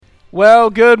Well,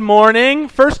 good morning.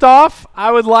 First off,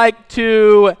 I would like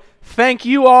to thank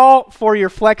you all for your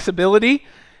flexibility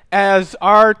as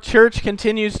our church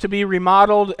continues to be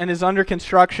remodeled and is under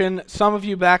construction. Some of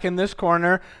you back in this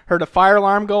corner heard a fire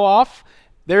alarm go off.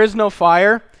 There is no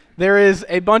fire. There is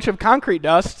a bunch of concrete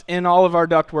dust in all of our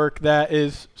ductwork that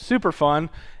is super fun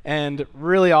and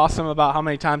really awesome about how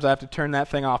many times I have to turn that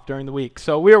thing off during the week.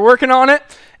 So we are working on it,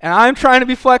 and I'm trying to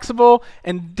be flexible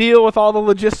and deal with all the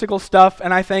logistical stuff,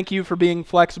 and I thank you for being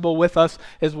flexible with us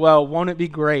as well. Won't it be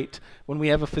great when we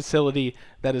have a facility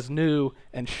that is new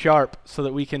and sharp so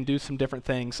that we can do some different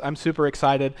things? I'm super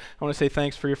excited. I want to say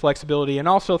thanks for your flexibility, and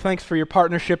also thanks for your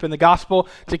partnership in the gospel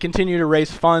to continue to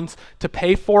raise funds to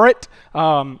pay for it.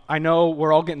 I know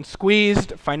we're all getting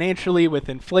squeezed financially with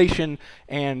inflation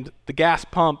and the gas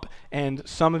pump, and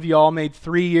some of you all made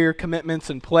 3-year commitments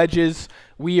and pledges.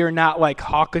 We are not like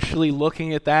hawkishly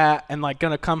looking at that and like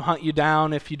going to come hunt you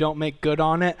down if you don't make good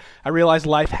on it. I realize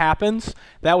life happens.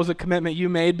 That was a commitment you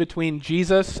made between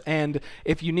Jesus, and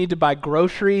if you need to buy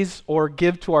groceries or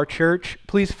give to our church,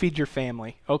 please feed your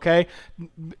family, okay?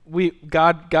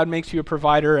 God makes you a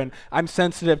provider, and I'm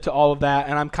sensitive to all of that,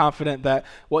 and I'm confident that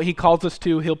what he calls us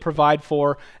to, he'll provide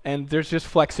for, and there's just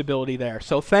flexibility there.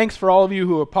 So thanks for all of you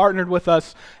who have partnered with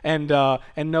us, and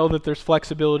know that there's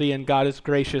flexibility, and God is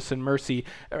gracious and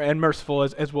merciful,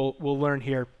 as we'll learn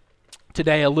here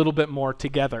today a little bit more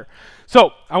together.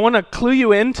 So I want to clue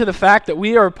you into the fact that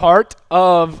we are a part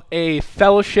of a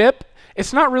fellowship.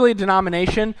 It's not really a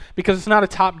denomination because it's not a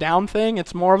top-down thing.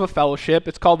 It's more of a fellowship.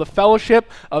 It's called the Fellowship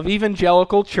of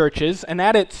Evangelical Churches, and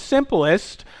at its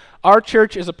simplest, our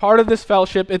church is a part of this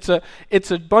fellowship. It's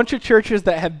a bunch of churches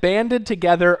that have banded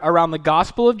together around the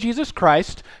gospel of Jesus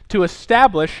Christ to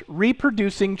establish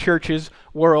reproducing churches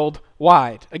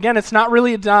worldwide. Again, it's not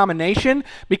really a denomination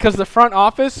because the front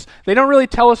office, they don't really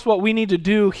tell us what we need to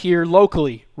do here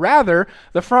locally. Rather,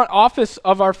 the front office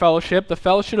of our fellowship, the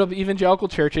Fellowship of Evangelical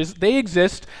Churches, they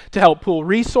exist to help pool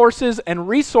resources and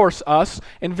resource us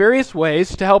in various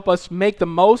ways to help us make the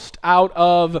most out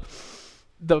of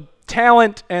the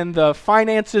talent and the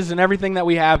finances and everything that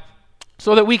we have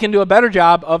so that we can do a better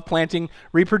job of planting,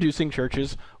 reproducing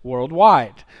churches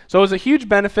worldwide. So it's a huge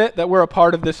benefit that we're a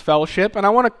part of this fellowship, and I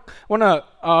want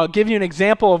to give you an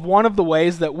example of one of the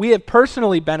ways that we have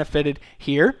personally benefited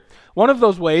here. One of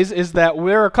those ways is that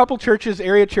we're a couple churches,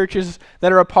 area churches,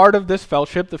 that are a part of this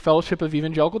fellowship, the Fellowship of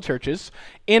Evangelical Churches,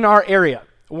 in our area.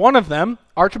 One of them,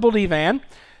 Archibald Evan,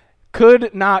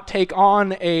 could not take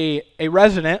on a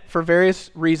resident for various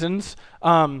reasons.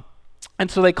 And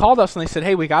so they called us and they said,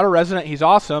 hey, we got a resident. He's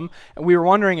awesome. And we were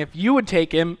wondering if you would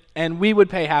take him and we would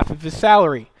pay half of his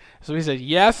salary. So we said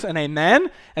yes and amen.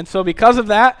 And so because of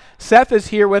that, Seth is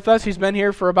here with us. He's been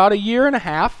here for about 1.5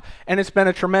 years, and it's been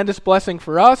a tremendous blessing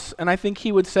for us. And I think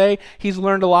he would say he's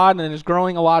learned a lot and is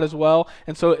growing a lot as well.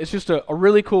 And so it's just a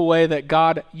really cool way that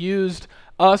God used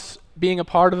us being a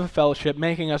part of a fellowship,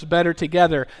 making us better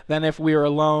together than if we were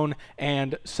alone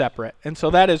and separate. And so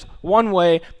that is one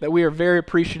way that we are very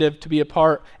appreciative to be a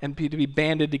part and to be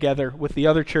banded together with the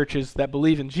other churches that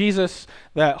believe in Jesus,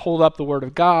 that hold up the Word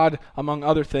of God, among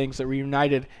other things, that we're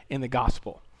united in the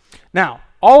gospel. Now,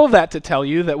 all of that to tell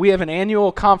you that we have an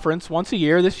annual conference once a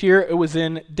year. This year it was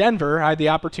in Denver. I had the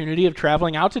opportunity of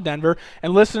traveling out to Denver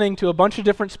and listening to a bunch of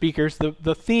different speakers.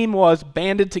 The theme was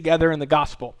banded together in the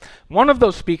gospel. One of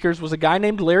those speakers was a guy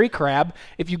named Larry Crabb.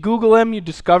 If you Google him, you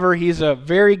discover he's a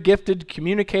very gifted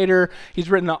communicator.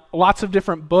 He's written lots of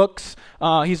different books.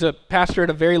 He's a pastor at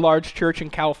a very large church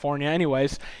in California.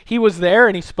 Anyways, he was there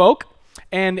and he spoke,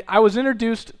 and I was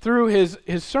introduced through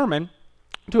his sermon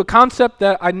to a concept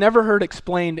that I never heard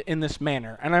explained in this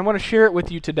manner, and I want to share it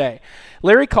with you today.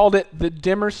 Larry called it the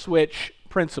dimmer switch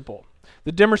principle.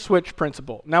 The dimmer switch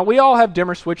principle. Now, we all have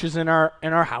dimmer switches in our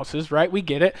houses, right? We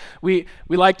get it. We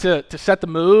like to set the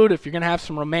mood if you're going to have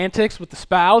some romantics with the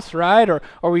spouse, right? Or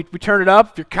we turn it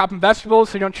up if you're chopping vegetables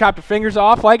so you don't chop your fingers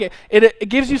off. Like it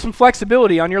gives you some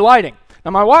flexibility on your lighting.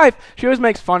 Now, my wife, she always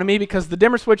makes fun of me because the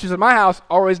dimmer switches in my house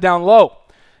are always down low,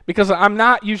 because I'm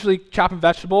not usually chopping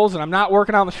vegetables and I'm not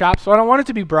working out in the shop, so I don't want it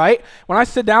to be bright. When I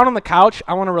sit down on the couch,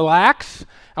 I want to relax,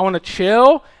 I want to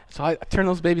chill, so I turn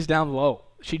those babies down low.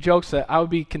 She jokes that I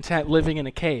would be content living in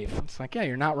a cave. It's like, yeah,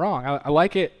 you're not wrong. I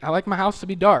like it. I like my house to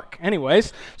be dark.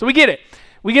 Anyways, so we get it.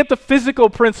 We get the physical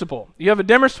principle. You have a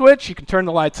dimmer switch, you can turn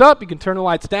the lights up, you can turn the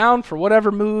lights down for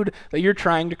whatever mood that you're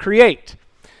trying to create.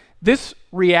 This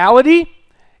reality,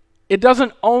 it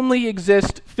doesn't only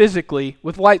exist physically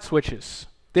with light switches.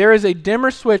 There is a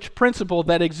dimmer switch principle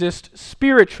that exists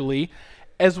spiritually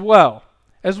as well.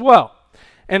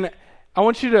 And I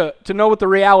want you to know what the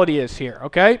reality is here,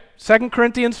 okay? 2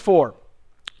 Corinthians 4.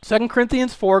 2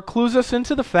 Corinthians 4 clues us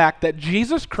into the fact that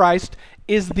Jesus Christ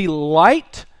is the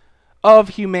light of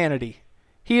humanity.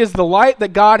 He is the light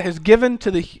that God has given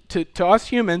to us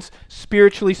humans,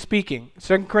 spiritually speaking.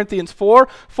 2 Corinthians 4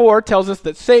 tells us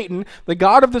that Satan, the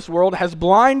god of this world, has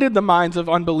blinded the minds of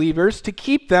unbelievers to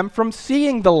keep them from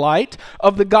seeing the light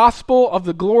of the gospel of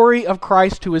the glory of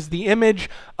Christ, who is the image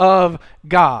of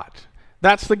God.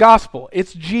 That's the gospel.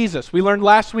 It's Jesus. We learned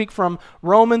last week from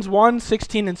Romans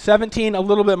 1:16 and 17 a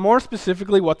little bit more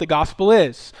specifically what the gospel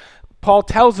is. Paul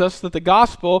tells us that the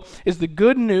gospel is the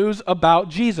good news about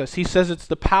Jesus. He says it's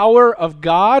the power of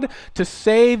God to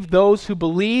save those who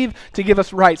believe, to give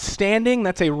us right standing.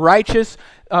 That's a righteous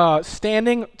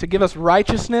standing, to give us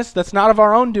righteousness. That's not of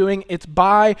our own doing. It's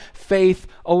by faith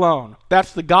alone.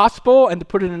 That's the gospel, and to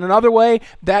put it in another way,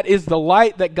 that is the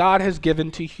light that God has given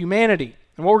to humanity.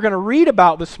 And what we're going to read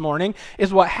about this morning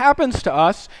is what happens to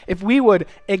us if we would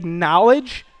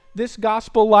acknowledge this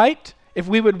gospel light, if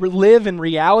we would live in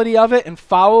reality of it and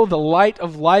follow the light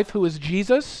of life who is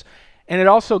Jesus. And it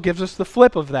also gives us the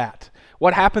flip of that.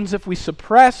 What happens if we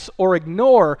suppress or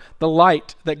ignore the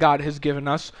light that God has given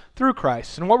us through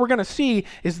Christ? And what we're going to see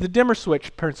is the dimmer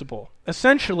switch principle.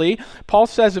 Essentially, Paul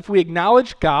says if we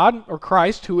acknowledge God or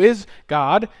Christ, who is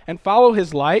God, and follow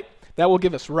his light, that will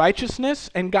give us righteousness,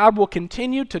 and God will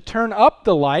continue to turn up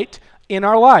the light in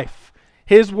our life.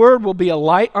 His word will be a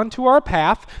light unto our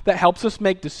path that helps us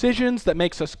make decisions, that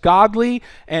makes us godly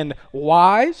and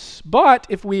wise. But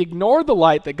if we ignore the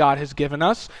light that God has given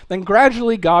us, then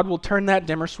gradually God will turn that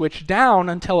dimmer switch down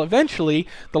until eventually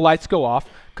the lights go off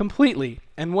completely.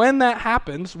 And when that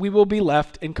happens, we will be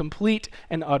left in complete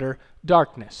and utter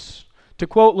darkness. To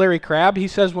quote Larry Crabb, he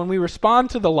says, when we respond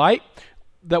to the light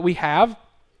that we have,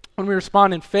 when we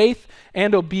respond in faith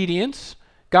and obedience,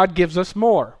 God gives us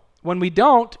more. When we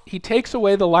don't, he takes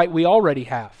away the light we already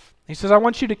have. He says, I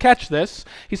want you to catch this.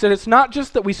 He said, it's not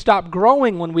just that we stop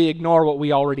growing when we ignore what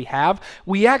we already have.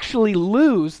 We actually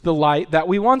lose the light that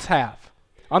we once have.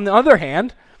 On the other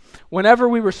hand, whenever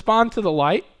we respond to the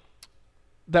light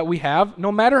that we have,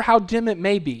 no matter how dim it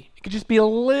may be, it could just be a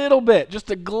little bit,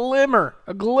 just a glimmer,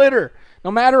 a glitter.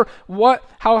 No matter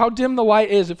how dim the light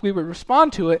is, if we would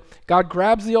respond to it, God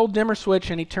grabs the old dimmer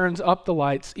switch and he turns up the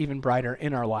lights even brighter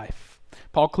in our life.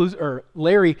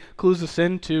 Larry clues us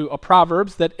into a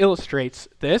Proverbs that illustrates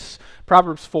this.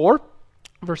 Proverbs 4,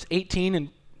 verse 18 and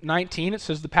 19, it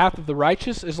says, the path of the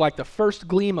righteous is like the first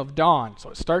gleam of dawn.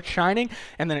 So it starts shining,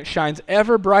 and then it shines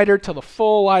ever brighter till the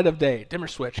full light of day. Dimmer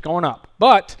switch going up.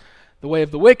 But the way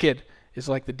of the wicked is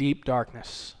like the deep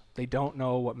darkness. They don't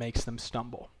know what makes them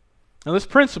stumble. Now this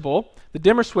principle, the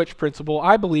dimmer switch principle,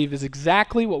 I believe is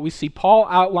exactly what we see Paul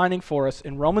outlining for us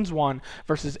in Romans 1,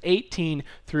 verses 18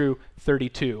 through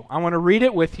 32. I want to read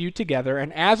it with you together,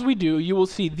 and as we do, you will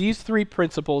see these three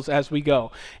principles as we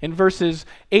go. In verses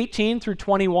 18 through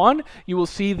 21, you will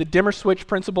see the dimmer switch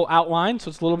principle outlined, so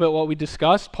it's a little bit what we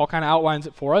discussed. Paul kind of outlines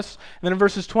it for us. And then in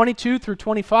verses 22 through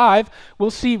 25, we'll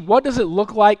see what does it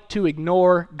look like to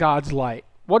ignore God's light.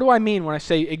 What do I mean when I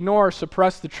say ignore or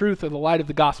suppress the truth of the light of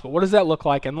the gospel? What does that look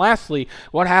like? And lastly,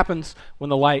 what happens when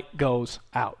the light goes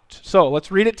out? So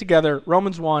let's read it together.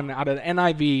 Romans 1 out of the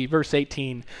NIV, verse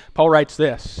 18. Paul writes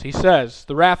this. He says,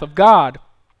 the wrath of God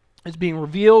is being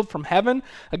revealed from heaven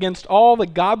against all the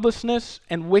godlessness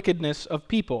and wickedness of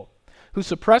people who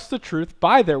suppress the truth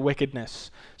by their wickedness,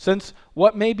 since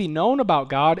what may be known about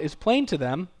God is plain to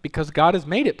them because God has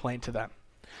made it plain to them.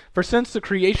 For since the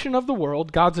creation of the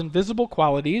world, God's invisible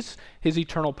qualities, his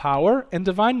eternal power and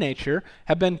divine nature,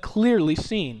 have been clearly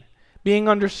seen, being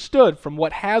understood from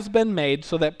what has been made,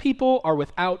 so that people are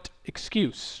without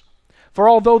excuse. For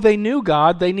although they knew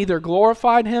God, they neither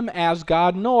glorified him as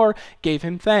God nor gave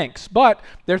him thanks. But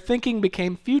their thinking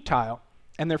became futile,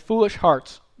 and their foolish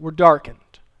hearts were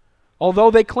darkened.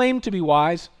 Although they claimed to be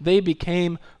wise, they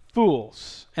became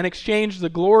fools, and exchanged the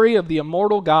glory of the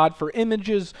immortal God for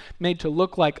images made to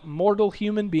look like mortal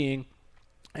human beings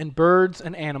and birds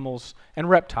and animals and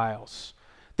reptiles.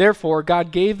 Therefore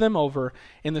God gave them over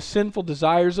in the sinful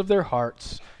desires of their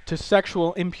hearts to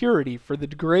sexual impurity for the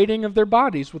degrading of their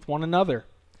bodies with one another.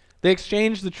 They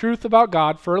exchanged the truth about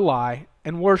God for a lie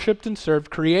and worshipped and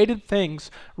served created things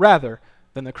rather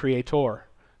than the Creator,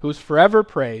 who is forever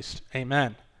praised.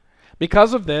 Amen.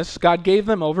 Because of this, God gave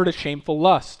them over to shameful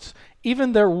lusts.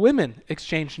 Even their women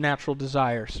exchanged natural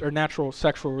desires or natural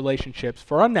sexual relationships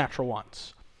for unnatural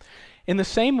ones. In the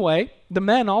same way, the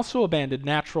men also abandoned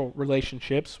natural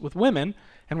relationships with women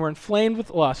and were inflamed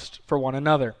with lust for one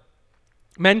another.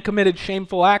 Men committed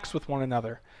shameful acts with one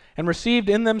another and received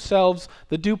in themselves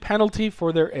the due penalty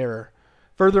for their error.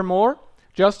 Furthermore,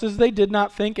 just as they did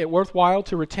not think it worthwhile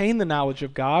to retain the knowledge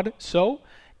of God, so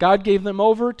God gave them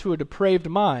over to a depraved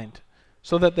mind,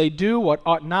 so that they do what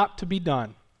ought not to be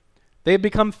done. They have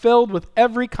become filled with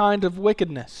every kind of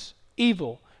wickedness,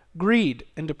 evil, greed,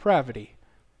 and depravity.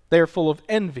 They are full of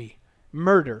envy,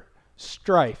 murder,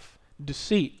 strife,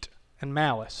 deceit, and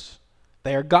malice.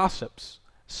 They are gossips,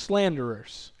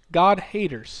 slanderers,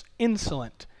 God-haters,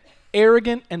 insolent,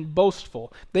 arrogant, and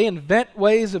boastful. They invent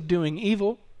ways of doing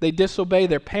evil. They disobey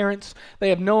their parents. They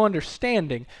have no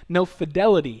understanding, no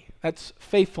fidelity. That's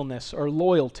faithfulness or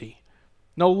loyalty.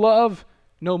 No love,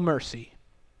 no mercy.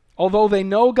 Although they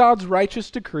know God's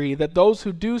righteous decree that those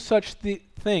who do such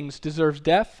things deserve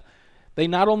death, they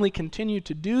not only continue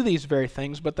to do these very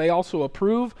things, but they also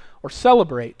approve or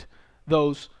celebrate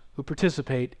those who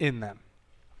participate in them.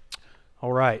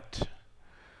 All right.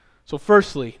 So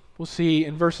firstly, we'll see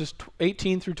in verses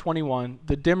 18 through 21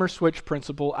 the dimmer switch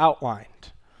principle outlined.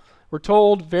 We're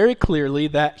told very clearly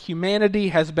that humanity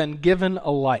has been given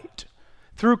a light.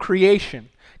 Through creation,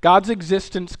 God's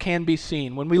existence can be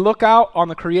seen. When we look out on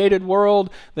the created world,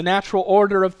 the natural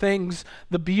order of things,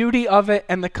 the beauty of it,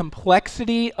 and the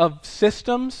complexity of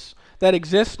systems that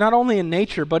exist not only in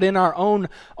nature but in our own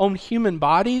human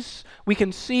bodies, we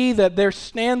can see that there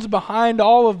stands behind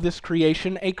all of this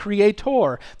creation a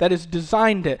creator that has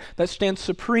designed it, that stands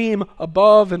supreme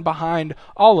above and behind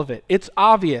all of it. It's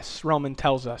obvious, Romans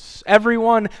tells us.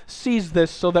 Everyone sees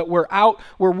this so that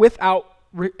we're without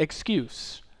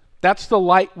excuse. That's the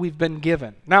light we've been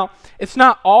given. Now, it's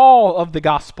not all of the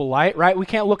gospel light, right? We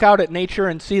can't look out at nature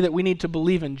and see that we need to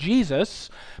believe in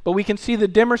Jesus, but we can see the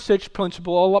dimmer switch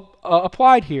principle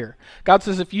applied here. God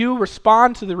says, if you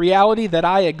respond to the reality that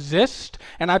I exist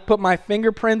and I put my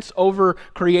fingerprints over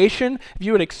creation, if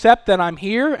you would accept that I'm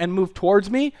here and move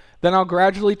towards me, then I'll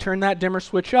gradually turn that dimmer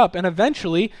switch up, and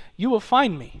eventually you will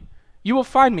find me. You will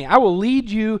find me. I will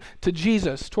lead you to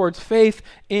Jesus, towards faith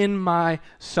in my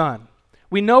Son.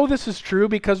 We know this is true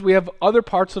because we have other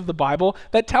parts of the Bible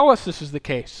that tell us this is the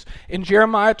case. In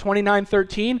Jeremiah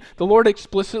 29:13, the Lord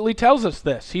explicitly tells us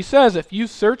this. He says, if you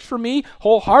search for me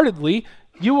wholeheartedly,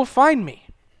 you will find me.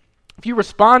 If you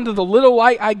respond to the little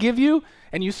light I give you,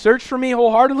 and you search for me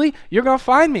wholeheartedly, you're going to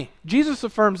find me. Jesus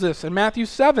affirms this in Matthew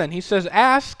 7. He says,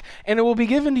 ask, and it will be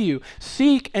given to you.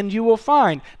 Seek, and you will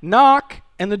find. Knock,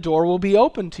 and the door will be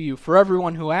opened to you. For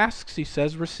everyone who asks, he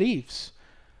says, receives.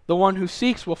 The one who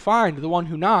seeks will find. The one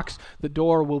who knocks, the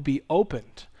door will be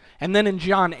opened. And then in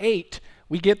John 8,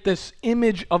 we get this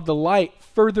image of the light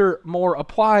furthermore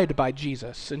applied by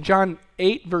Jesus. In John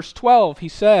 8, verse 12, he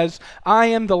says, I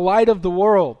am the light of the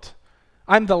world.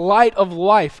 I'm the light of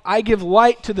life. I give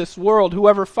light to this world.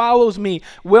 Whoever follows me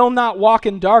will not walk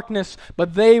in darkness,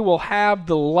 but they will have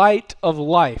the light of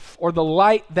life, or the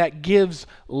light that gives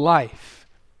life.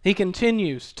 He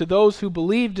continues, to those who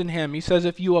believed in him, he says,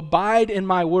 if you abide in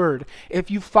my word,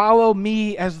 if you follow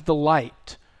me as the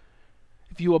light,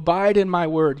 if you abide in my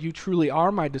word, you truly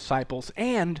are my disciples,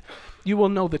 and you will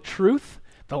know the truth,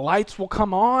 the lights will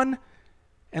come on,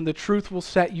 and the truth will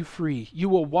set you free. You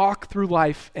will walk through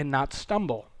life and not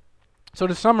stumble. So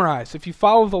to summarize, if you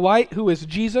follow the light, who is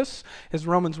Jesus, as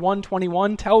Romans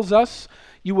 1:21 tells us,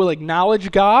 you will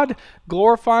acknowledge God,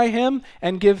 glorify him,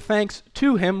 and give thanks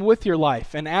to him with your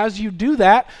life. And as you do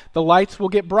that, the lights will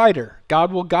get brighter.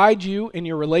 God will guide you in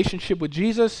your relationship with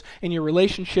Jesus, in your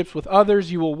relationships with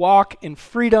others. You will walk in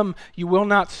freedom. You will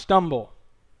not stumble.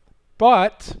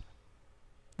 But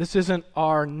this isn't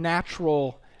our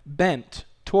natural bent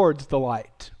towards the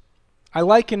light. I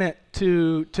liken it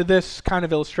to this kind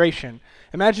of illustration.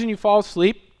 Imagine you fall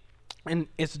asleep and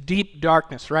it's deep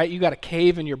darkness, right? You got a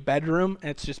cave in your bedroom and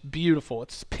it's just beautiful.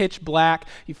 It's pitch black.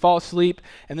 You fall asleep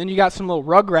and then you got some little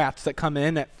rugrats that come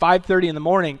in at 5:30 in the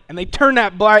morning and they turn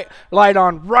that bright light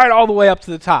on right all the way up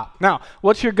to the top. Now,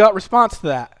 what's your gut response to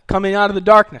that? Coming out of the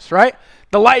darkness, right?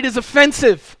 The light is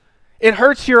offensive. It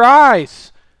hurts your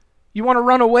eyes. You want to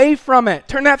run away from it.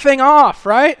 Turn that thing off,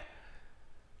 right?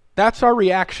 That's our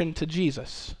reaction to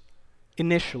Jesus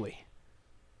initially.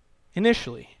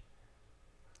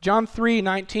 John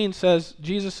 3:19 says,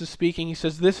 Jesus is speaking, he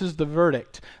says, this is the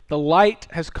verdict. The light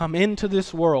has come into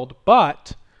this world,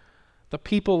 but the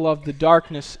people loved the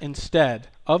darkness instead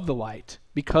of the light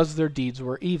because their deeds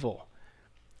were evil.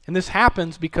 And this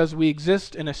happens because we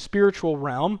exist in a spiritual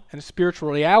realm and a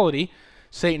spiritual reality.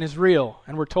 Satan is real,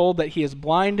 and we're told that he has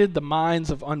blinded the minds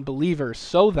of unbelievers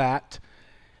so that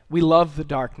we love the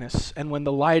darkness, and when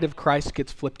the light of Christ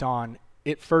gets flipped on,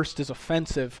 it first is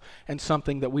offensive and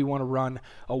something that we want to run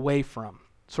away from.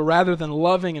 So rather than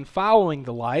loving and following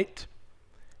the light,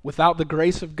 without the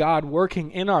grace of God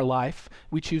working in our life,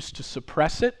 we choose to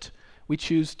suppress it, we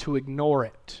choose to ignore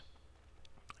it.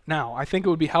 Now, I think it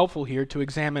would be helpful here to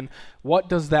examine what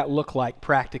does that look like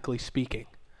practically speaking.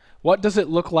 What does it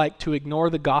look like to ignore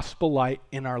the gospel light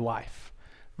in our life?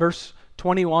 Verse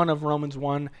 21 of Romans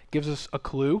 1 gives us a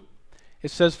clue.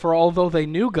 It says, "For although they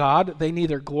knew God, they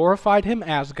neither glorified him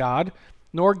as God,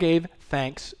 nor gave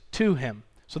thanks to him."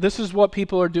 So this is what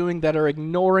people are doing that are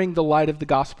ignoring the light of the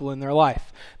gospel in their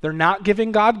life. They're not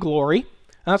giving God glory.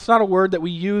 And that's not a word that we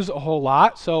use a whole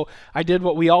lot, so I did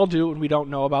what we all do when we don't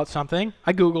know about something.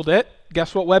 I Googled it.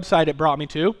 Guess what website it brought me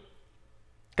to?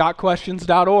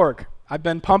 Gotquestions.org. I've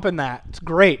been pumping that. It's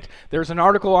great. There's an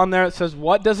article on there that says,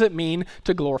 what does it mean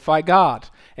to glorify God?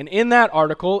 And in that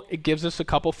article, it gives us a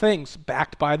couple things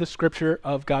backed by the scripture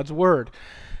of God's word.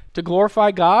 To glorify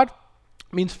God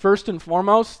means first and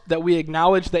foremost that we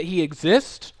acknowledge that he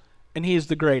exists and he is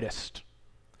the greatest.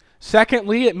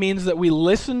 Secondly, it means that we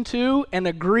listen to and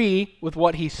agree with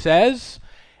what he says,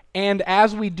 and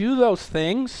as we do those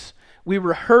things, we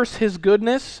rehearse his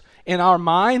goodness in our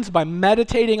minds by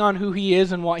meditating on who he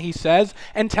is and what he says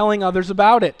and telling others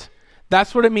about it.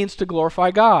 That's what it means to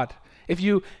glorify God. If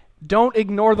you don't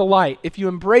ignore the light, if you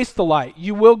embrace the light,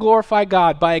 you will glorify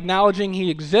God by acknowledging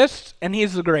he exists and he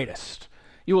is the greatest.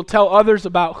 You will tell others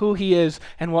about who he is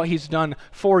and what he's done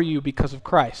for you because of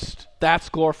Christ. That's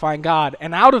glorifying God.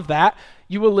 And out of that,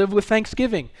 you will live with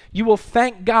thanksgiving. You will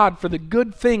thank God for the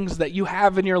good things that you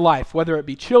have in your life, whether it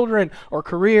be children or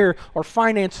career or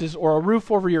finances or a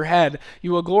roof over your head.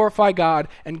 You will glorify God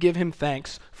and give him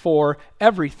thanks for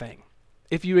everything.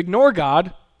 If you ignore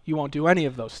God, you won't do any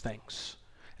of those things.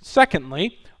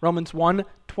 Secondly, Romans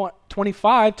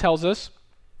 1:25 tells us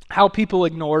how people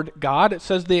ignored God. It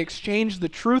says they exchanged the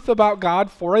truth about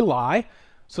God for a lie.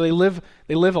 So they live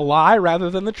a lie rather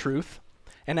than the truth.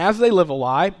 And as they live a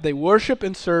lie, they worship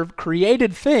and serve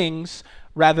created things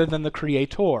rather than the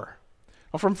Creator.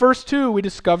 Well, from verse 2, we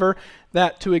discover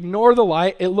that to ignore the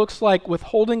light, it looks like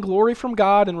withholding glory from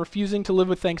God and refusing to live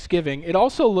with thanksgiving. It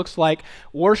also looks like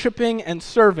worshiping and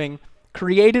serving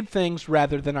created things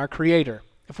rather than our Creator.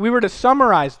 If we were to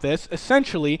summarize this,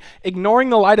 essentially, ignoring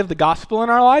the light of the gospel in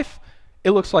our life,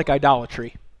 it looks like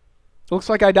idolatry. It looks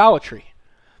like idolatry.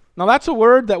 Now that's a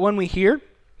word that when we hear,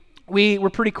 we're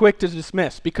pretty quick to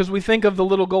dismiss because we think of the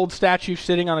little gold statue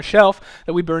sitting on a shelf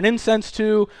that we burn incense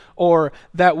to or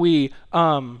that we,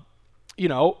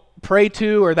 pray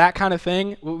to or that kind of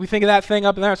thing. We think of that thing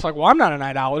up in there. It's like, well, I'm not an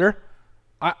idolater.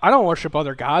 I don't worship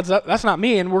other gods. That's not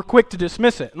me, and we're quick to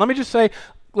dismiss it. And let me just say,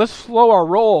 let's slow our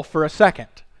roll for a second,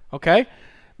 okay?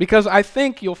 Because I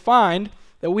think you'll find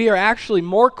that we are actually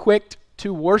more quick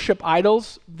to worship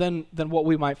idols than what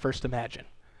we might first imagine.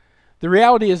 The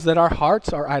reality is that our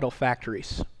hearts are idol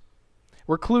factories.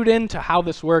 We're clued into how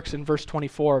this works in verse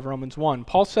 24 of Romans 1.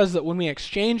 Paul says that when we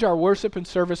exchange our worship and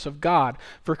service of God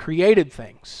for created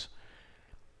things,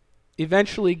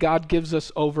 eventually God gives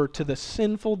us over to the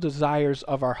sinful desires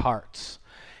of our hearts.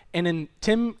 And in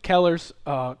Tim Keller's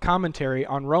commentary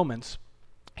on Romans,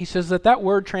 he says that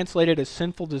word translated as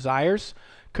sinful desires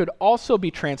could also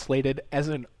be translated as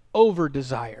an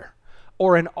over-desire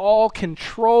or an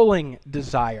all-controlling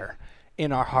desire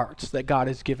in our hearts that God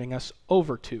is giving us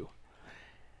over to.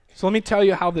 So let me tell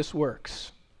you how this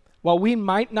works. While we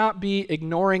might not be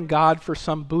ignoring God for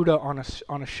some Buddha on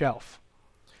a shelf,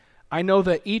 I know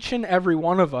that each and every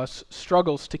one of us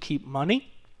struggles to keep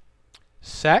money,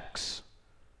 sex,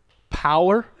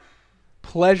 power,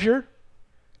 pleasure,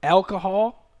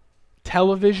 alcohol,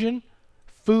 television,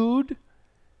 food,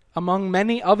 among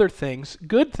many other things,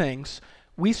 good things.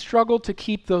 We struggle to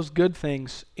keep those good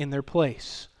things in their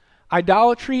place.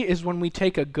 Idolatry is when we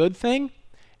take a good thing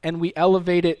and we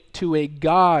elevate it to a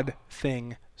God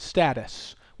thing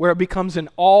status, where it becomes an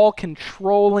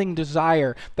all-controlling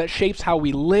desire that shapes how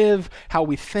we live, how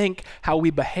we think, how we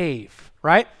behave,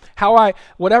 right?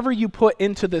 Whatever you put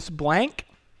into this blank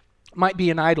might be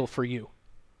an idol for you.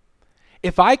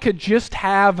 If I could just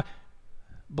have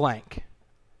blank,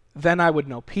 then I would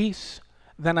know peace,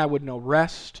 then I would know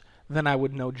rest, then I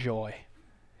would know joy.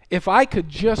 If I could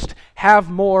just have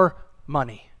more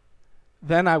money,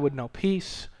 then I would know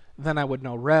peace, then I would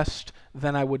know rest,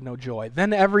 then I would know joy.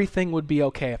 Then everything would be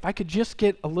okay. If I could just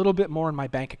get a little bit more in my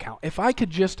bank account, if I could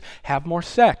just have more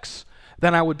sex,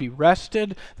 then I would be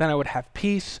rested, then I would have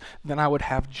peace, then I would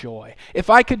have joy. If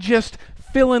I could just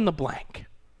fill in the blank,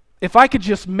 if I could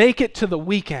just make it to the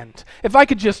weekend, if I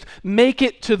could just make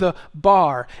it to the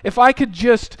bar, if I could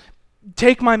just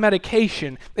take my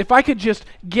medication, if I could just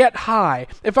get high,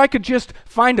 if I could just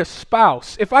find a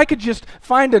spouse, if I could just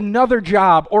find another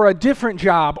job or a different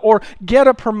job or get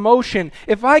a promotion,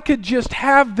 if I could just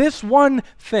have this one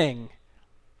thing,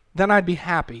 then I'd be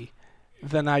happy,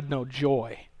 then I'd know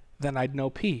joy, then I'd know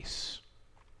peace.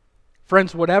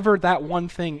 Friends, whatever that one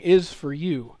thing is for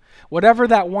you, whatever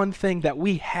that one thing that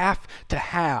we have to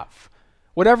have,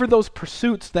 whatever those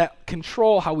pursuits that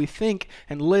control how we think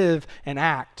and live and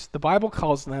act, the Bible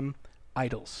calls them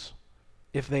idols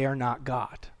if they are not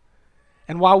God.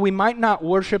 And while we might not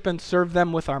worship and serve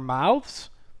them with our mouths,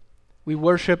 we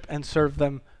worship and serve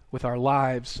them with our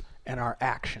lives and our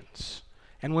actions.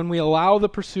 And when we allow the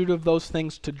pursuit of those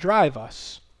things to drive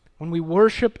us, when we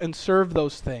worship and serve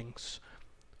those things,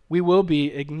 we will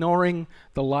be ignoring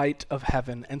the light of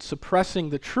heaven and suppressing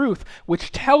the truth,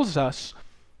 which tells us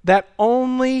that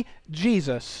only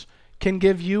Jesus can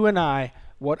give you and I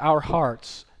what our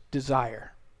hearts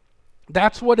desire.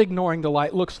 That's what ignoring the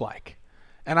light looks like.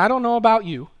 And I don't know about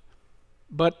you,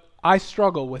 but I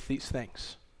struggle with these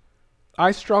things.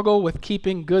 I struggle with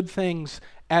keeping good things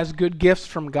as good gifts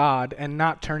from God and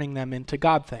not turning them into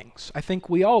God things. I think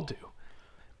we all do.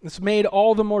 It's made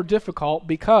all the more difficult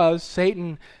because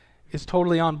Satan is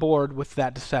totally on board with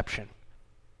that deception.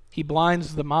 He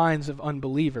blinds the minds of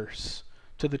unbelievers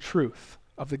to the truth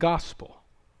of the gospel.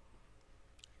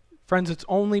 Friends, it's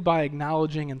only by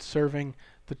acknowledging and serving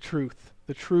the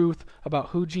truth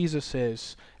about who Jesus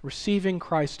is, receiving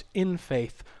Christ in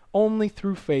faith. Only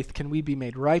through faith can we be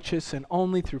made righteous, and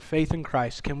only through faith in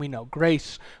Christ can we know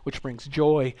grace, which brings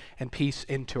joy and peace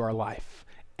into our life.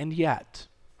 And yet,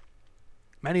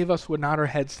 many of us would nod our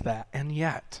heads to that, and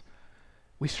yet,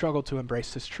 we struggle to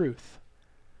embrace this truth.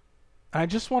 And I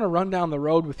just want to run down the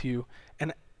road with you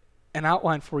and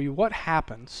outline for you what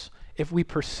happens if we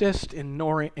persist in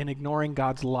ignoring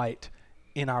God's light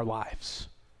in our lives.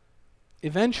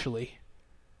 Eventually,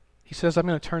 he says, I'm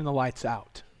going to turn the lights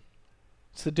out.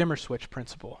 It's the dimmer switch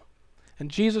principle. And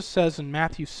Jesus says in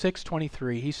Matthew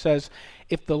 6:23, he says,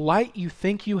 if the light you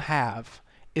think you have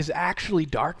is actually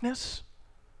darkness,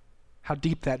 how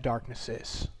deep that darkness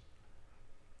is.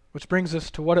 Which brings us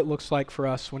to what it looks like for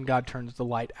us when God turns the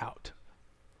light out.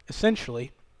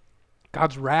 Essentially,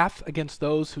 God's wrath against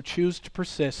those who choose to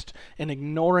persist in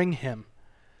ignoring him.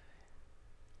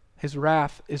 His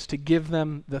wrath is to give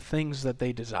them the things that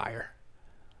they desire.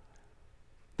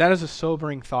 That is a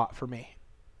sobering thought for me.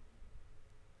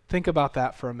 Think about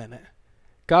that for a minute.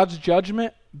 God's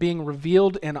judgment being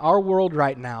revealed in our world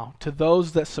right now to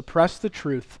those that suppress the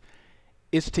truth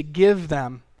is to give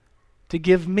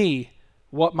me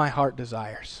what my heart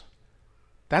desires.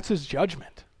 That's his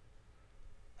judgment.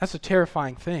 That's a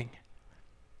terrifying thing.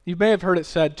 You may have heard it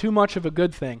said, too much of a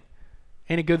good thing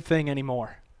ain't a good thing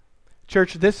anymore.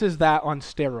 Church, this is that on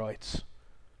steroids.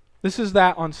 This is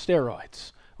that on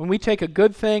steroids. When we take a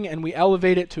good thing and we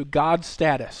elevate it to God's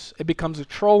status, it becomes a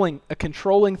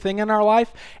controlling thing in our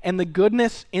life, and the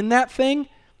goodness in that thing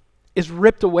is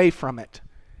ripped away from it.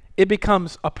 It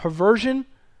becomes a perversion.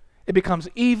 It becomes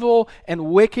evil and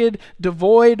wicked,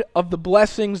 devoid of the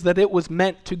blessings that it was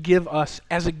meant to give us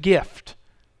as a gift,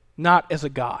 not as a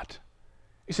God.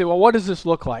 You say, well, what does this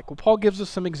look like? Well, Paul gives us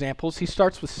some examples. He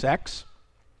starts with sex.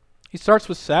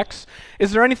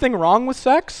 Is there anything wrong with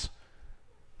sex?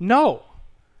 No.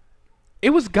 It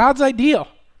was God's idea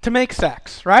to make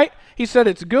sex, right? He said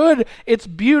it's good, it's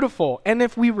beautiful, and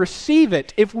if we receive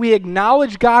it, if we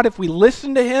acknowledge God, if we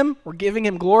listen to him, we're giving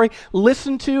him glory,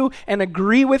 listen to and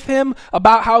agree with him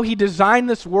about how he designed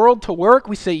this world to work,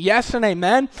 we say yes and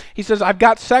amen. He says, I've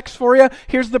got sex for you.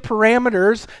 Here's the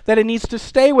parameters that it needs to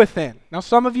stay within. Now,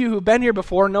 some of you who've been here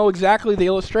before know exactly the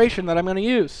illustration that I'm going to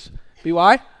use.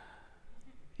 BY?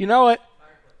 You know it.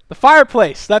 The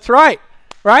fireplace. That's right.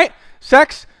 Right?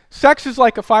 Sex is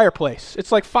like a fireplace.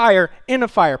 It's like fire in a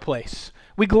fireplace.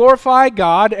 We glorify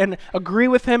God and agree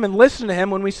with him and listen to him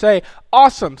when we say,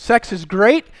 awesome, sex is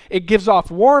great, it gives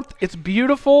off warmth, it's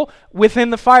beautiful within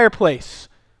the fireplace,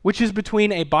 which is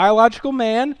between a biological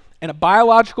man and a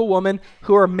biological woman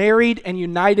who are married and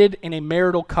united in a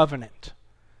marital covenant.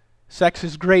 Sex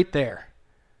is great there.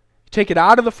 Take it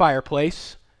out of the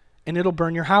fireplace and it'll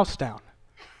burn your house down.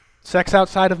 Sex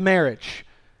outside of marriage.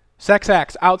 Sex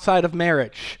acts outside of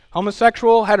marriage.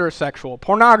 Homosexual, heterosexual,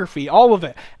 pornography, all of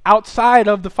it. Outside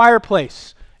of the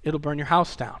fireplace, it'll burn your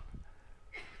house down.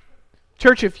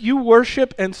 Church, if you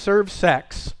worship and serve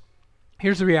sex,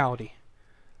 here's the reality.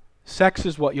 Sex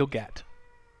is what you'll get.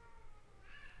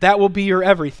 That will be your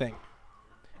everything.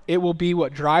 It will be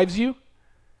what drives you.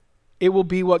 It will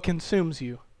be what consumes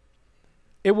you.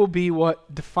 It will be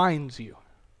what defines you.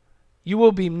 You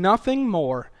will be nothing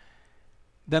more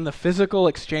than the physical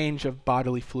exchange of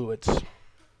bodily fluids.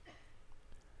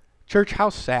 Church, how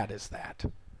sad is that?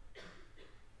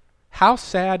 How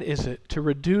sad is it to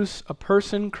reduce a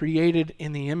person created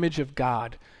in the image of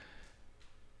God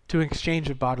to an exchange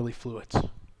of bodily fluids?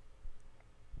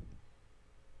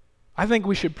 I think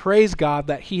we should praise God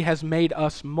that He has made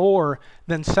us more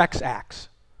than sex acts.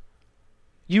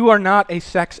 You are not a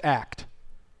sex act.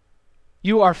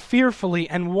 You are fearfully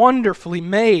and wonderfully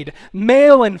made,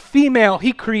 male and female.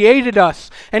 He created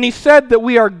us, and He said that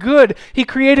we are good. He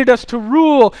created us to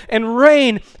rule and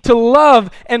reign, to love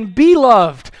and be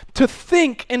loved, to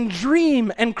think and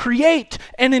dream and create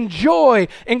and enjoy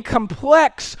in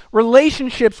complex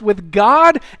relationships with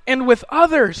God and with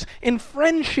others in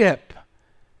friendship.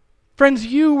 Friends,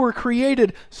 you were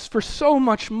created for so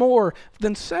much more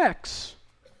than sex.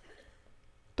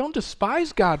 Don't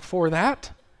despise God for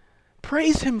that.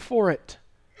 Praise Him for it.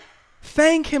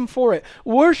 Thank Him for it.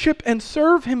 Worship and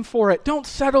serve Him for it. Don't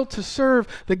settle to serve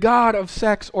the God of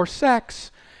sex, or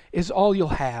sex is all you'll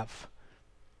have.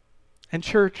 And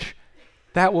church,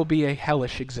 that will be a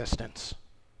hellish existence.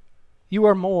 You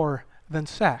are more than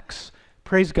sex.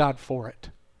 Praise God for it.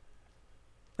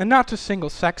 And not to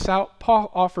single sex out, Paul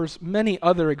offers many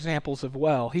other examples as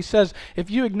well. He says,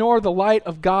 if you ignore the light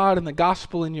of God and the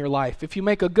gospel in your life, if you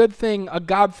make a good thing a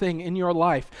God thing in your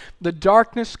life, the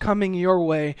darkness coming your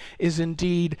way is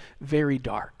indeed very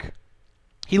dark.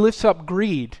 He lifts up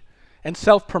greed and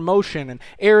self-promotion and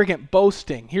arrogant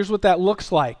boasting. Here's what that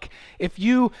looks like. If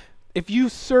you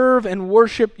serve and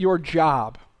worship your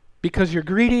job because you're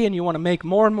greedy and you want to make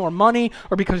more and more money,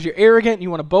 or because you're arrogant and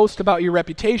you want to boast about your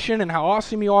reputation and how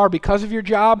awesome you are because of your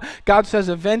job, God says,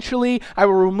 eventually I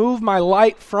will remove my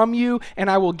light from you and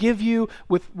I will give you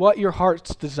with what your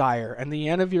hearts desire. And the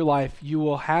end of your life, you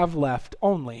will have left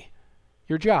only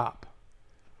your job.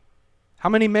 How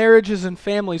many marriages and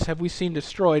families have we seen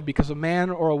destroyed because a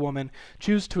man or a woman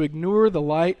choose to ignore the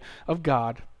light of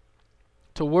God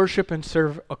to worship and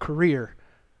serve a career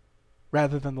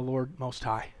rather than the Lord Most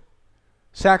High?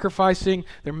 Sacrificing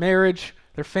their marriage,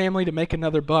 their family to make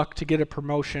another buck, to get a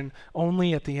promotion,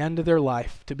 only at the end of their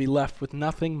life to be left with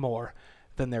nothing more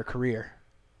than their career.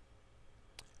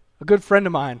 A good friend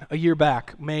of mine a year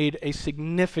back made a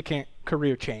significant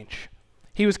career change.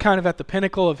 He was kind of at the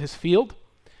pinnacle of his field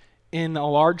in a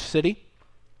large city.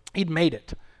 He'd made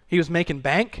it. He was making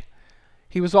bank.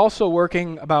 He was also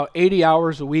working about 80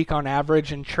 hours a week on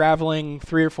average and traveling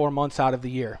 3 or 4 months out of the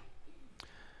year.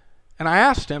 And I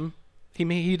asked him,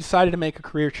 he decided to make a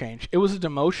career change. It was a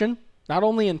demotion, not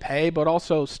only in pay, but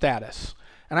also status.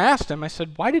 And I asked him, I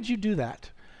said, why did you do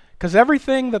that? Because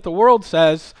everything that the world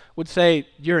says would say,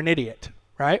 you're an idiot,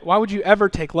 right? Why would you ever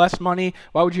take less money?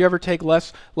 Why would you ever take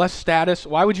less status?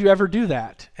 Why would you ever do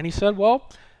that? And he said, well,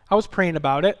 I was praying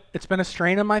about it. It's been a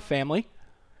strain on my family.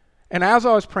 And as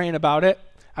I was praying about it,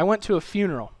 I went to a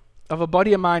funeral of a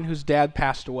buddy of mine whose dad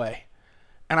passed away.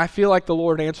 And I feel like the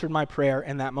Lord answered my prayer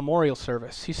in that memorial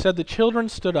service. He said the children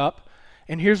stood up,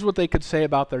 and here's what they could say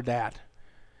about their dad.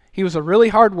 He was a really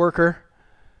hard worker,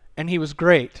 and he was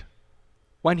great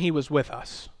when he was with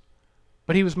us.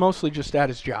 But he was mostly just at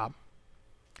his job.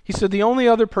 He said the only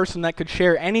other person that could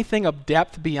share anything of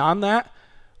depth beyond that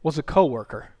was a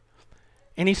coworker.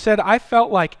 And he said, I felt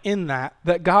like in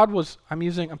that God was, I'm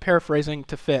paraphrasing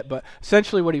to fit, but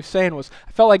essentially what he was saying was,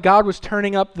 I felt like God was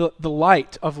turning up the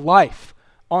light of life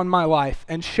on my life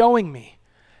and showing me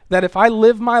that if I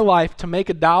live my life to make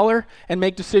 $1 and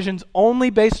make decisions only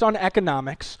based on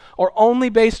economics or only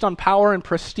based on power and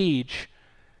prestige,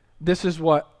 this is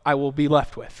what I will be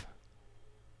left with.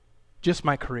 Just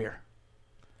my career.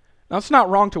 Now, it's not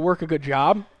wrong to work a good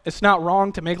job. It's not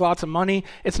wrong to make lots of money.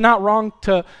 It's not wrong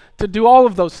to do all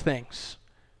of those things.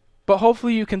 But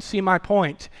hopefully you can see my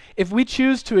point. If we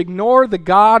choose to ignore the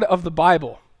God of the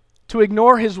Bible, to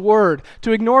ignore His Word,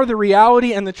 to ignore the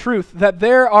reality and the truth that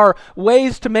there are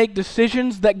ways to make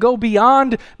decisions that go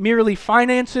beyond merely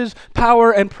finances,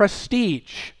 power, and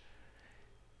prestige,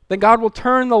 then God will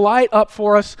turn the light up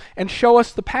for us and show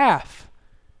us the path.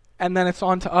 And then it's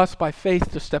on to us by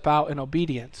faith to step out in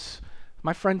obedience.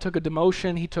 My friend took a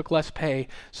demotion, he took less pay,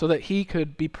 so that he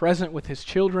could be present with his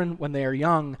children when they are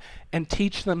young and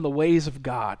teach them the ways of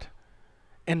God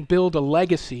and build a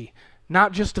legacy,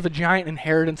 not just of a giant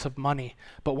inheritance of money,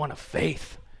 but one of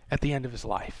faith at the end of his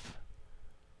life.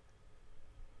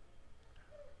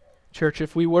 Church,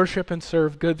 if we worship and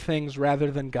serve good things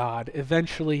rather than God,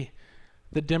 eventually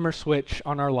the dimmer switch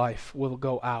on our life will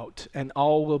go out, and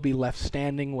all we'll be left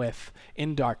standing with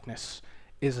in darkness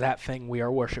is that thing we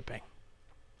are worshiping.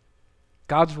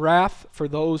 God's wrath for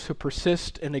those who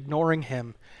persist in ignoring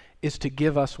Him is to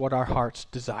give us what our hearts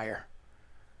desire.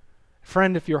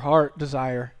 Friend, if your heart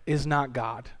desire is not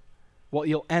God, what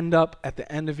you'll end up at the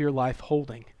end of your life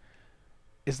holding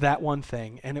is that one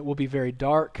thing, and it will be very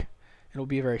dark, and it will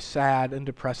be a very sad and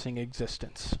depressing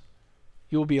existence.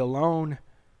 You will be alone,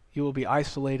 you will be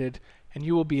isolated, and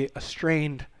you will be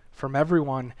estranged from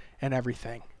everyone and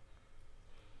everything.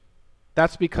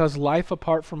 That's because life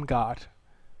apart from God,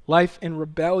 life in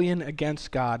rebellion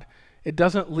against God, it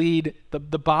doesn't lead, the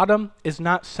bottom is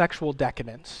not sexual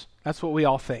decadence. That's what we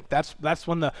all think. That's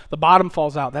when the bottom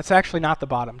falls out. That's actually not the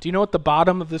bottom. Do you know what the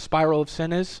bottom of this spiral of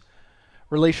sin is?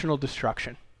 Relational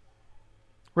destruction.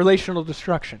 Relational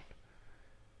destruction.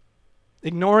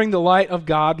 Ignoring the light of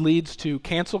God leads to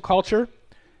cancel culture,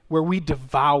 where we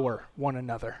devour one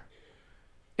another.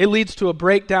 It leads to a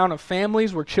breakdown of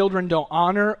families where children don't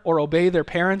honor or obey their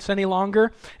parents any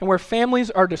longer, and where families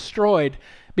are destroyed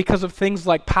because of things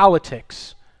like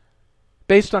politics.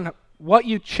 Based on what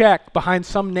you check behind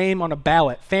some name on a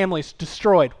ballot, families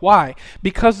destroyed. Why?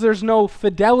 Because there's no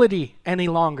fidelity any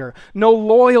longer, no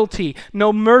loyalty,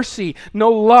 no mercy, no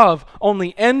love,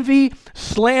 only envy,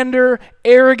 slander,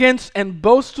 arrogance, and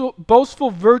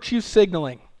boastful virtue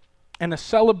signaling, and a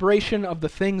celebration of the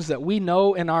things that we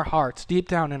know in our hearts, deep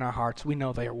down in our hearts, we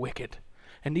know they are wicked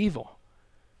and evil.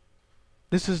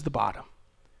 This is the bottom.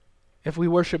 If we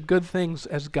worship good things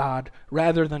as God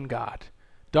rather than God,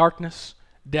 darkness,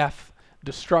 death,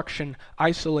 destruction,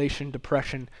 isolation,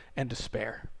 depression, and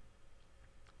despair.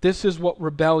 This is what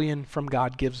rebellion from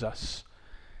God gives us.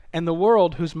 And the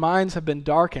world, whose minds have been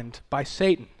darkened by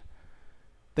Satan,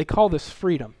 they call this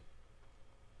freedom.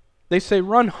 They say,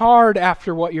 run hard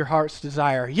after what your hearts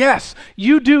desire. Yes,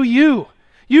 you do you.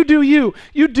 You do you.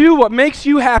 You do what makes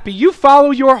you happy. You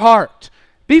follow your heart.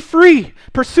 Be free.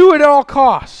 Pursue it at all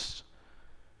costs.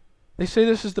 They say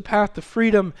this is the path to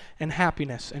freedom and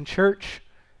happiness. And church,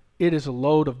 it is a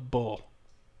load of bull.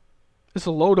 It's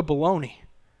a load of baloney.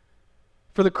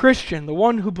 For the Christian, the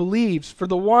one who believes, for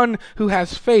the one who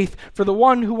has faith, for the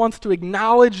one who wants to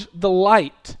acknowledge the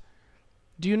light,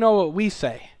 do you know what we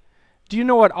say? Do you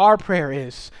know what our prayer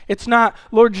is? It's not,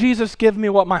 Lord Jesus, give me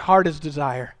what my heart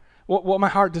desires. What my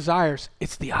heart desires.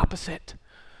 It's the opposite.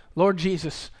 Lord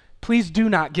Jesus, please do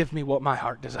not give me what my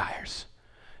heart desires.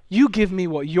 You give me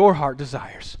what your heart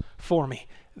desires for me.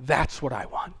 That's what I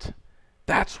want.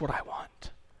 That's what I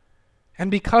want. And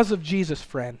because of Jesus,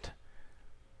 friend,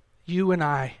 you and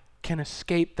I can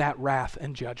escape that wrath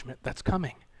and judgment that's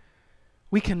coming.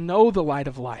 We can know the light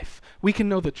of life. We can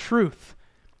know the truth.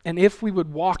 And if we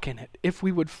would walk in it, if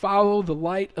we would follow the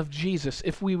light of Jesus,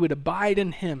 if we would abide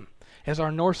in Him as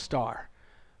our North Star,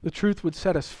 the truth would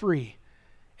set us free,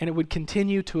 and it would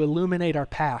continue to illuminate our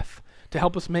path, to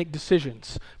help us make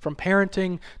decisions, from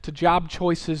parenting to job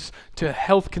choices to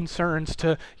health concerns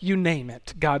to you name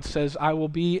it. God says, I will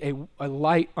be a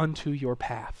light unto your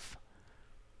path.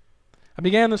 I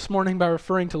began this morning by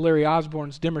referring to Larry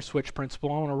Osborne's dimmer switch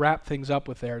principle. I want to wrap things up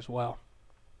with there as well.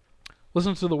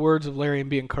 Listen to the words of Larry and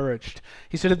be encouraged.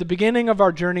 He said, at the beginning of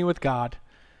our journey with God,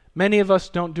 many of us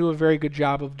don't do a very good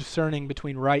job of discerning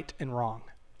between right and wrong.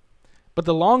 But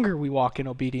the longer we walk in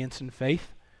obedience and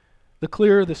faith, the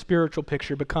clearer the spiritual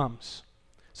picture becomes.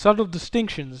 Subtle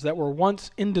distinctions that were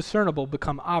once indiscernible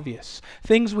become obvious.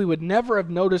 Things we would never have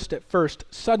noticed at first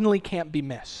suddenly can't be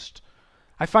missed.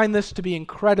 I find this to be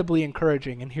incredibly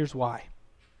encouraging, and here's why.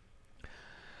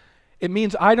 It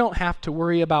means I don't have to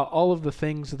worry about all of the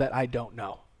things that I don't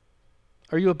know.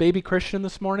 Are you a baby Christian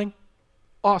this morning?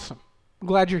 Awesome. I'm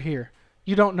glad you're here.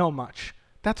 You don't know much.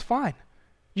 That's fine.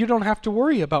 You don't have to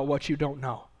worry about what you don't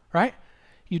know, right?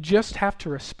 You just have to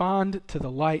respond to the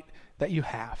light that you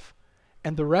have,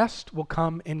 and the rest will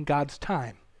come in God's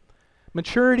time.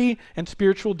 Maturity and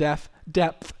spiritual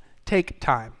depth take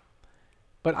time.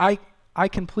 But I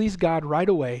can please God right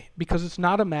away because it's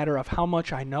not a matter of how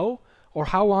much I know or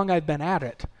how long I've been at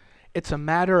it. It's a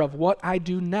matter of what I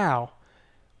do now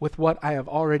with what I have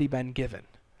already been given.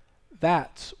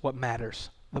 That's what matters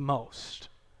the most.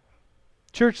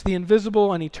 Church, the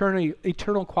invisible and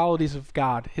eternal qualities of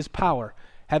God, His power,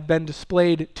 have been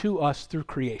displayed to us through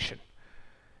creation.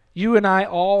 You and I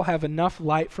all have enough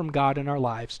light from God in our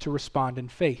lives to respond in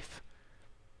faith.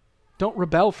 Don't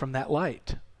rebel from that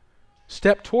light.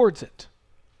 Step towards it.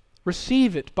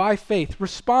 Receive it by faith.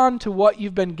 Respond to what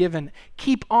you've been given.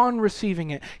 Keep on receiving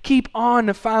it. Keep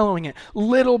on following it,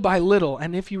 little by little.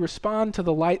 And if you respond to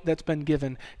the light that's been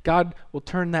given, God will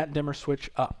turn that dimmer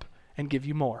switch up and give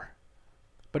you more.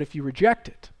 But if you reject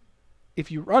it,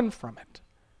 if you run from it,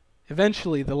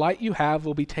 eventually the light you have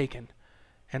will be taken,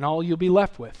 and all you'll be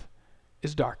left with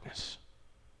is darkness.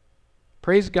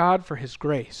 Praise God for His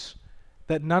grace,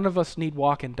 that none of us need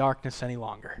walk in darkness any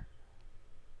longer.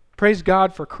 Praise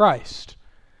God for Christ,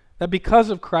 that because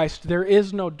of Christ there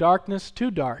is no darkness too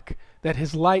dark that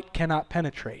His light cannot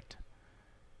penetrate.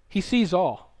 He sees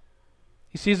all.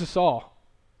 He sees us all,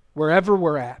 wherever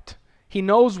we're at. He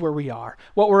knows where we are,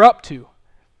 what we're up to.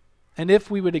 And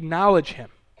if we would acknowledge Him,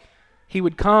 he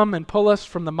would come and pull us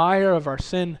from the mire of our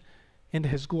sin into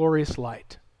his glorious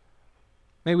light.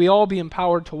 May we all be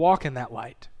empowered to walk in that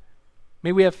light.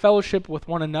 May we have fellowship with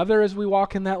one another as we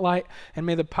walk in that light, and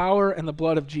may the power and the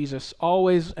blood of Jesus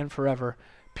always and forever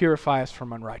purify us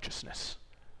from unrighteousness.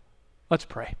 Let's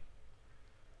pray.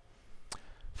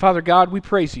 Father God, we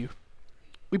praise you.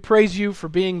 We praise you for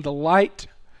being the light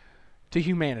to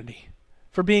humanity,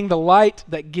 for being the light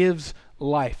that gives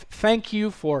life. Thank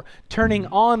you for turning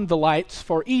on the lights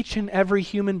for each and every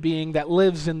human being that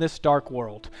lives in this dark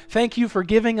world. Thank you for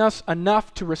giving us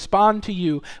enough to respond to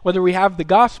you, whether we have the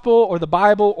gospel or the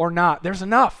Bible or not. There's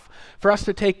enough for us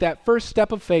to take that first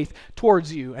step of faith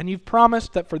towards you. And you've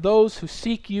promised that for those who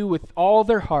seek you with all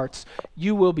their hearts,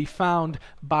 you will be found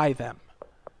by them.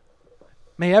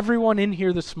 May everyone in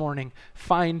here this morning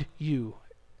find you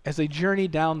as they journey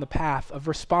down the path of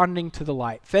responding to the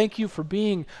light. Thank you for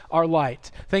being our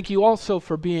light. Thank you also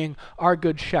for being our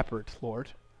good shepherd, Lord.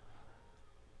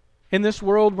 In this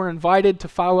world, we're invited to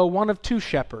follow one of two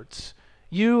shepherds.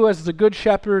 You as the good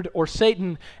shepherd, or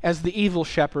Satan as the evil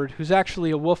shepherd, who's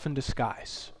actually a wolf in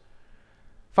disguise.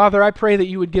 Father, I pray that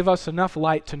you would give us enough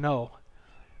light to know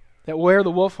that where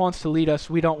the wolf wants to lead us,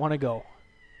 we don't want to go.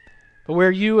 But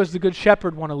where you as the good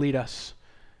shepherd want to lead us,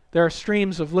 there are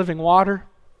streams of living water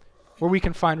where we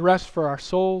can find rest for our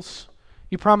souls.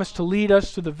 You promise to lead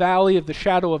us to the valley of the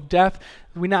shadow of death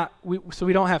so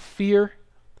we don't have fear.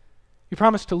 You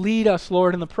promise to lead us,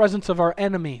 Lord, in the presence of our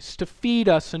enemies, to feed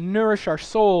us and nourish our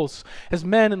souls as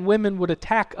men and women would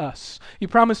attack us. You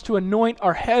promise to anoint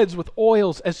our heads with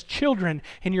oils as children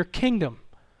in your kingdom,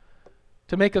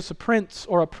 to make us a prince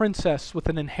or a princess with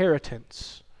an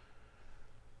inheritance.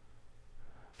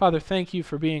 Father, thank you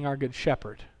for being our good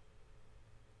shepherd.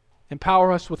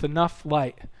 Empower us with enough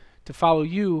light to follow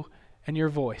you and your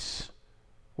voice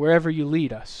wherever you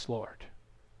lead us, Lord.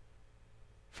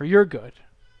 For your good,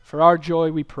 for our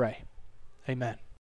joy we pray. Amen.